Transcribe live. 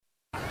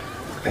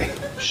Hey,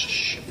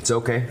 shh. It's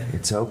okay.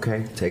 It's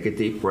okay. Take a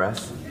deep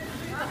breath.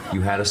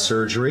 You had a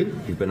surgery.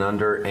 You've been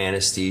under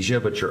anesthesia,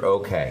 but you're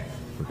okay.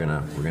 We're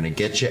gonna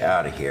get you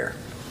out of here.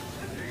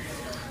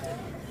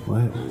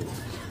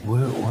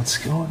 What's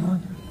going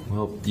on?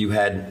 Well, you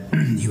had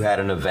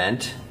an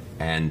event,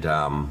 and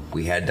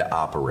we had to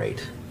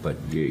operate, but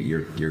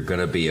you're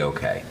gonna be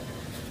okay.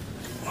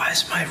 Why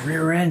is my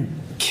rear end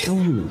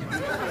killing me?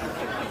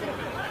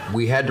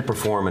 We had to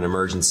perform an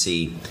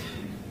emergency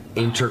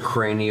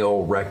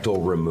intracranial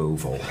rectal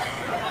removal,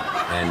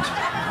 and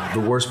the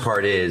worst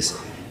part is,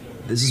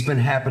 this has been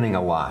happening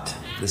a lot.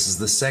 This is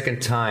the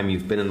second time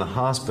you've been in the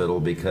hospital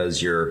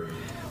because your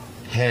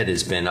head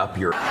has been up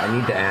your... I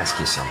need to ask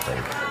you something.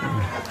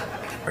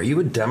 Are you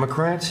a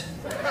Democrat?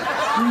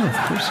 Yeah,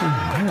 of course I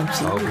am. Yeah,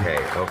 absolutely.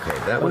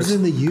 Okay. I was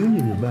in the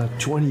Union about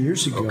 20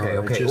 years ago.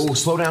 Okay. Oh,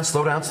 slow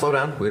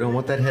down. We don't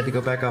want that head to go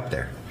back up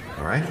there,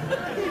 all right?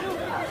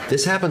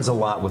 This happens a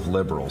lot with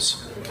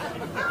liberals.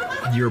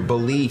 Your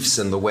beliefs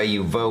and the way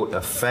you vote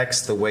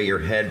affects the way your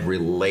head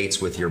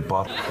relates with your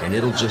butt, and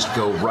it'll just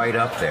go right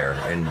up there,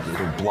 and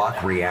it'll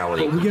block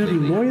reality. But we gotta be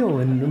loyal,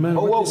 and no matter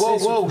what they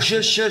say... Whoa,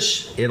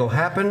 shush. It'll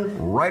happen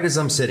right as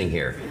I'm sitting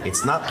here.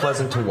 It's not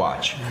pleasant to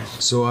watch.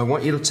 So I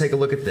want you to take a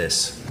look at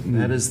this.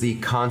 That is the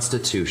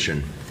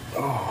Constitution.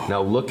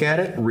 Now look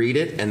at it, read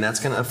it, and that's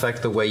gonna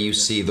affect the way you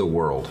see the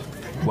world.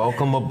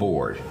 Welcome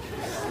aboard.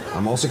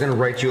 I'm also gonna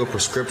write you a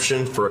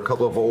prescription for a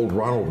couple of old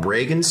Ronald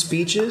Reagan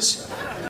speeches.